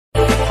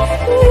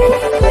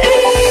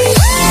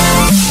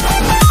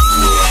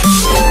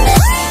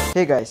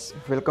Hey guys,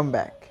 welcome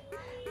back.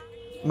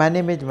 My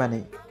name is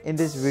Mani. In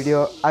this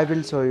video I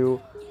will show you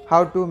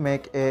how to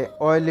make a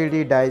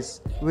OLED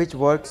dice which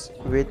works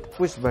with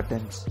push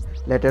buttons.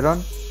 Later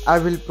on I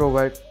will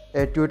provide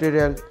a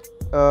tutorial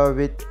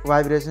with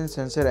vibration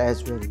sensor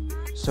as well.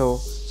 So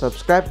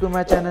subscribe to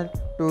my channel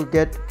to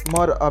get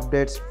more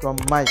updates from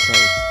my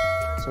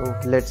side. So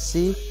let's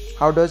see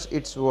how does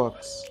it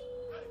works.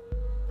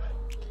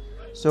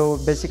 So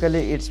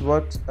basically it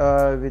works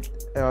with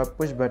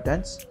push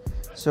buttons.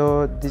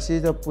 So this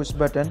is the push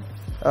button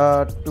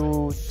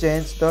to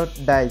change the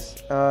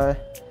dice.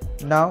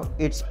 Now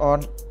it's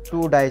on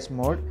 2 dice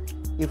mode.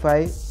 If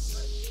I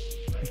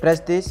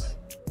press this,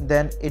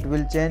 then it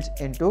will change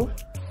into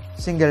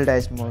single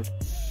dice mode.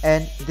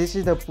 And this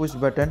is the push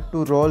button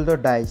to roll the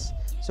dice.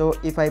 So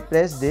if I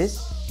press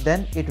this,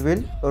 then it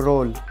will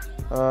roll.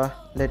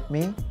 Let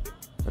me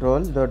roll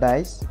the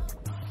dice.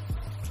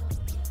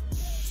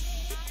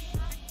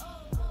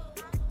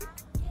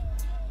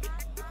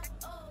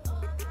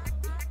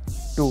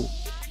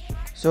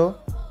 So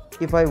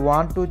if I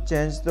want to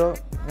change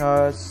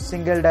the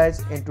single dice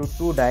into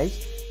 2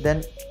 dice,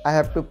 then I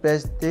have to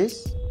press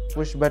this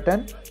push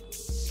button,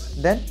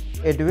 then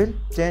it will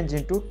change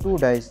into 2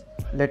 dice.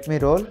 Let me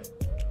roll.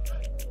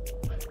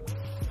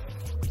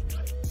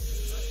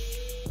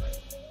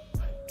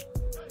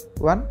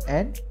 One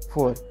and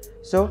 4.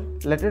 So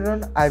later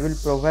on I will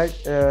provide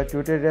a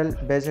tutorial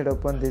based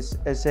upon this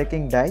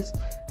shaking dice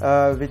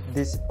with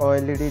this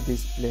OLED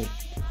display.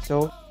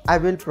 So I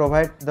will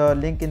provide the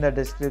link in the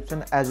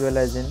description as well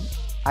as in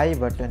I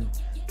button.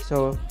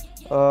 So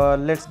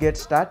let's get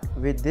started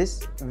with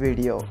this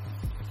video.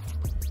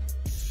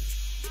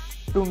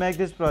 To make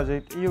this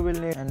project you will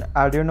need an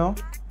Arduino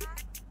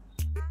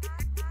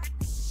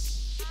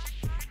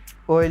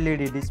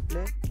OLED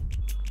display,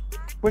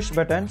 push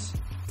buttons,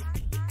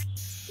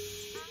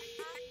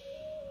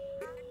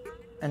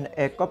 and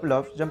a couple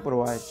of jumper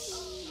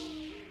wires.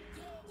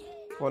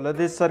 Follow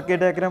this circuit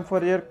diagram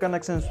for your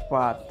connections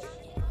part.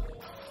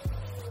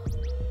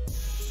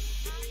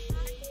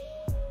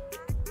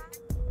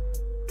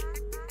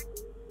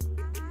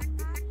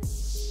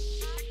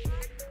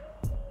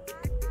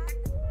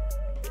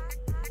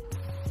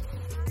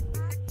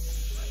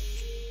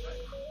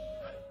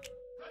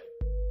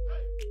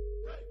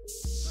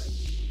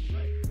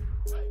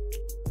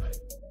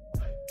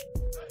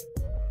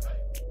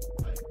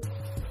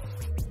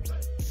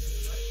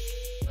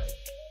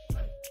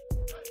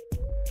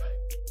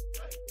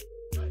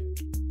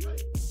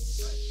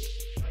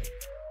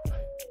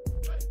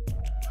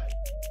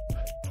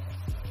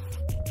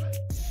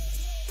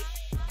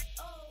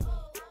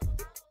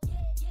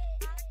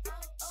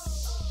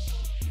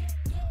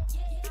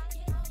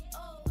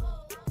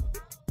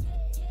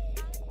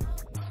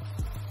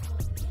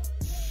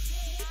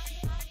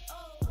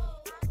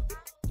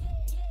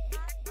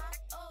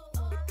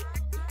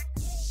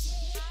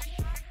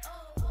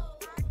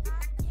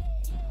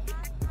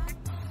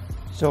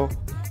 So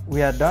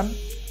we are done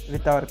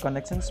with our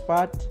connections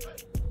part.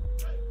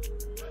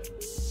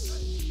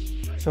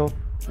 So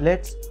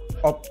let's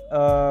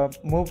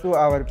move to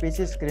our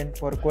PC screen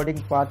for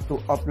coding part to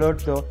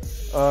upload the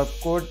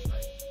code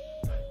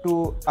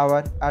to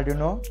our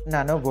Arduino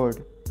Nano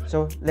board.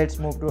 So let's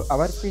move to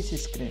our PC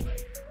screen.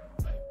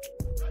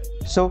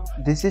 So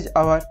this is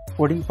our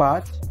coding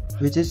part,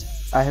 which is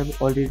I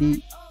have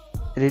already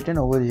written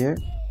over here.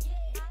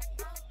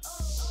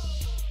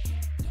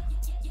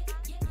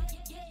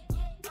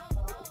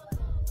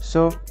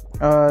 So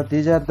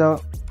these are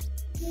the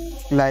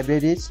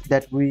libraries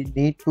that we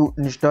need to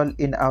install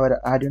in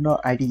our Arduino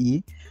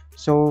IDE.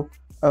 So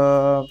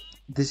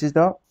this is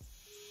the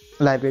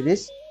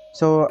libraries.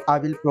 So I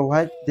will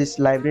provide this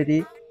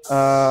library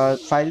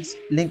files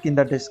link in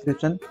the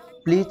description.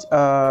 Please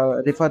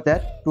refer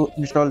that to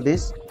install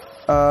this.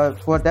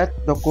 For that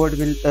the code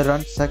will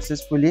run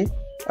successfully.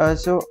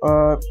 So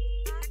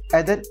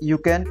either you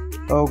can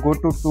go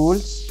to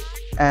tools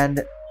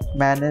and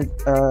manage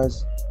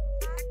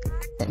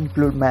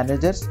include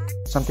managers,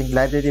 something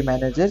library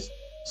managers.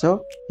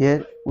 So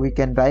here we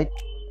can write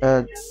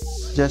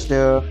just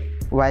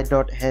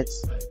y.h,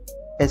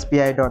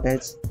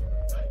 spi.h,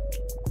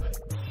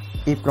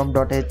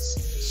 eprom.h.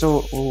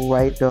 so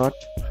y dot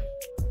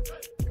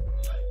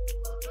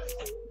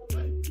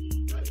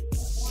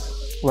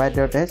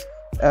h.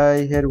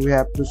 Here we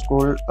have to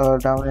scroll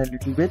down a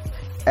little bit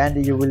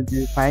and you will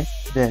be find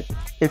there.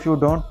 If you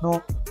don't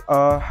know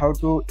how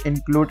to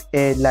include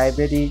a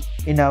library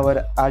in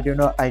our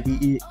Arduino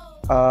IDE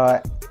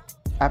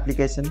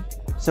application,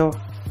 so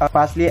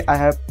firstly I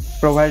have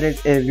provided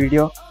a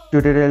video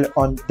tutorial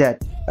on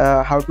that,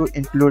 how to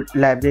include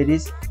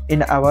libraries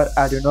in our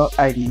Arduino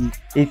IDE.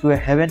 If you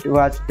haven't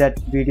watched that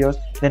videos,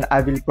 then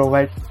I will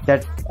provide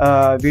that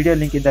video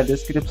link in the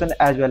description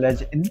as well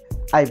as in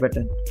I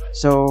button.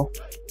 So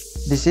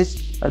this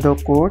is the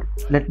code.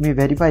 Let me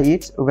verify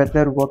it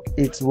whether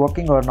it's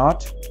working or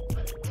not.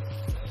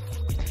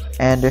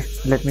 And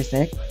let me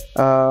say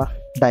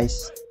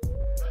dice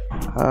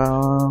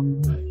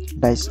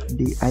dice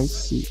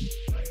dic.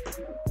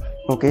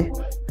 Okay,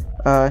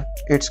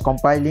 it's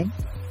compiling.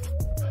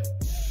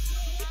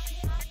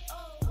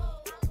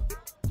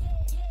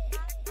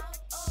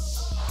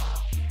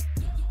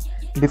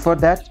 Before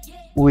that,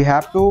 we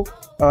have to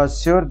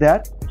sure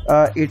that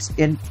it's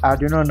in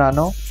Arduino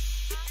Nano.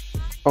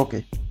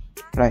 Okay,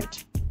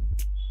 right.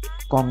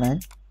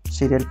 COM9,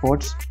 serial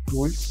ports,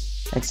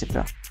 rules,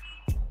 etc.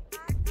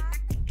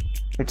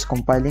 It's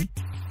compiling.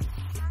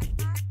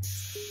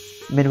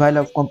 Meanwhile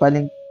of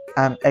compiling,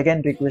 I'm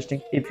again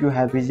requesting, if you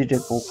have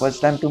visited for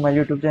first time to my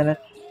YouTube channel,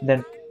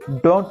 then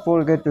don't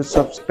forget to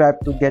subscribe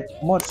to get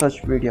more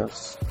such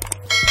videos.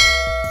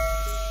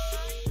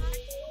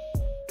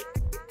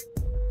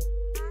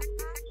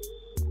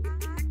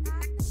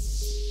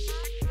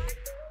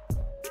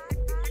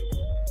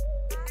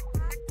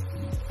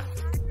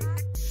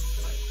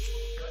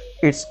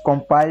 It's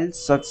compiled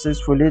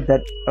successfully.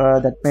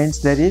 That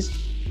means there is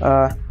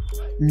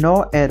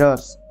no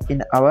errors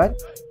in our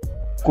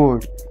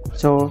code.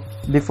 So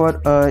before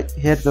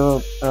here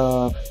the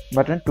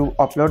button to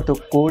upload the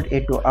code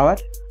into our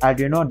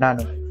Arduino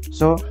Nano.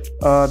 So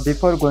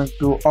before going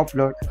to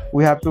upload,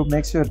 we have to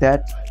make sure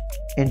that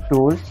in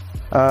tools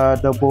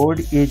the board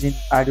is in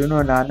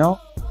Arduino Nano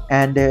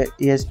and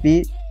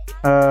ESP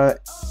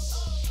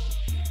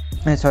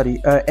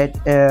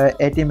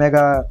 80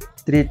 mega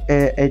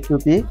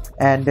 382p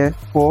and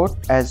port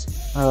as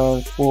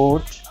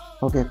port.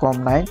 Okay,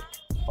 COM9,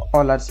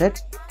 all are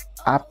set.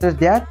 After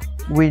that,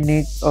 we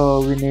need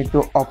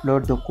to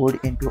upload the code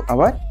into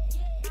our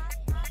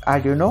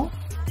Arduino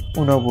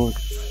Uno board.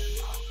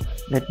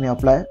 Let me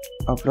upload.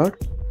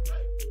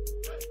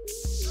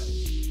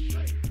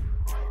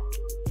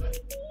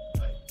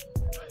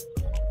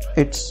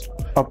 It's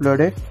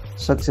uploaded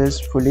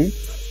successfully.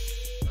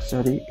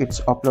 Sorry,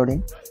 it's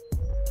uploading.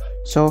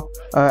 So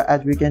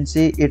as we can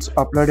see, it's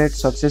uploaded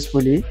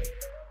successfully.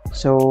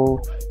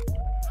 So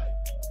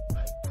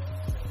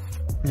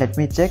let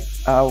me check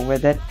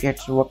whether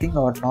it's working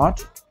or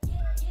not.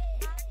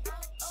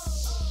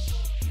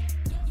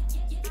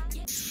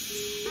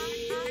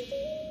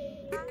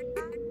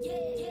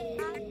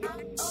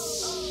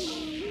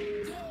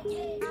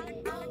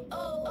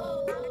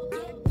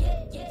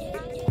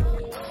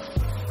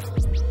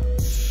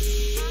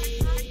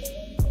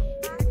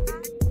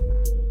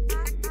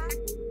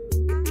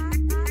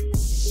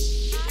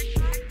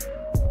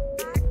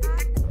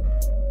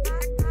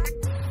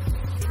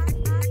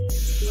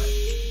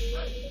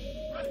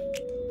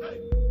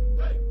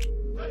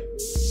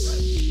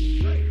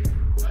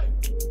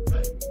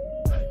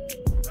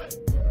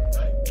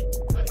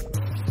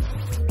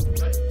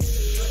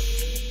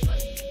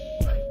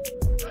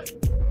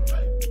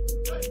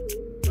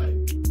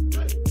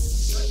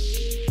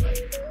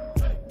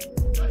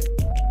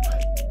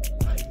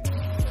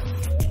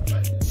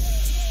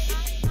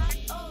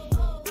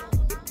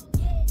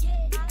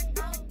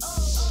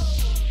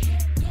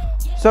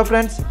 So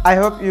friends, I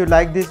hope you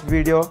like this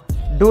video.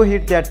 Do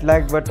hit that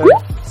like button,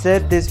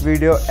 share this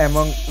video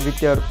with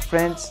your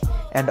friends,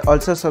 and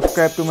also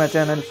subscribe to my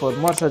channel for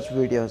more such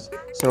videos.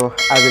 So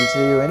I will see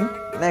you in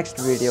next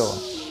video.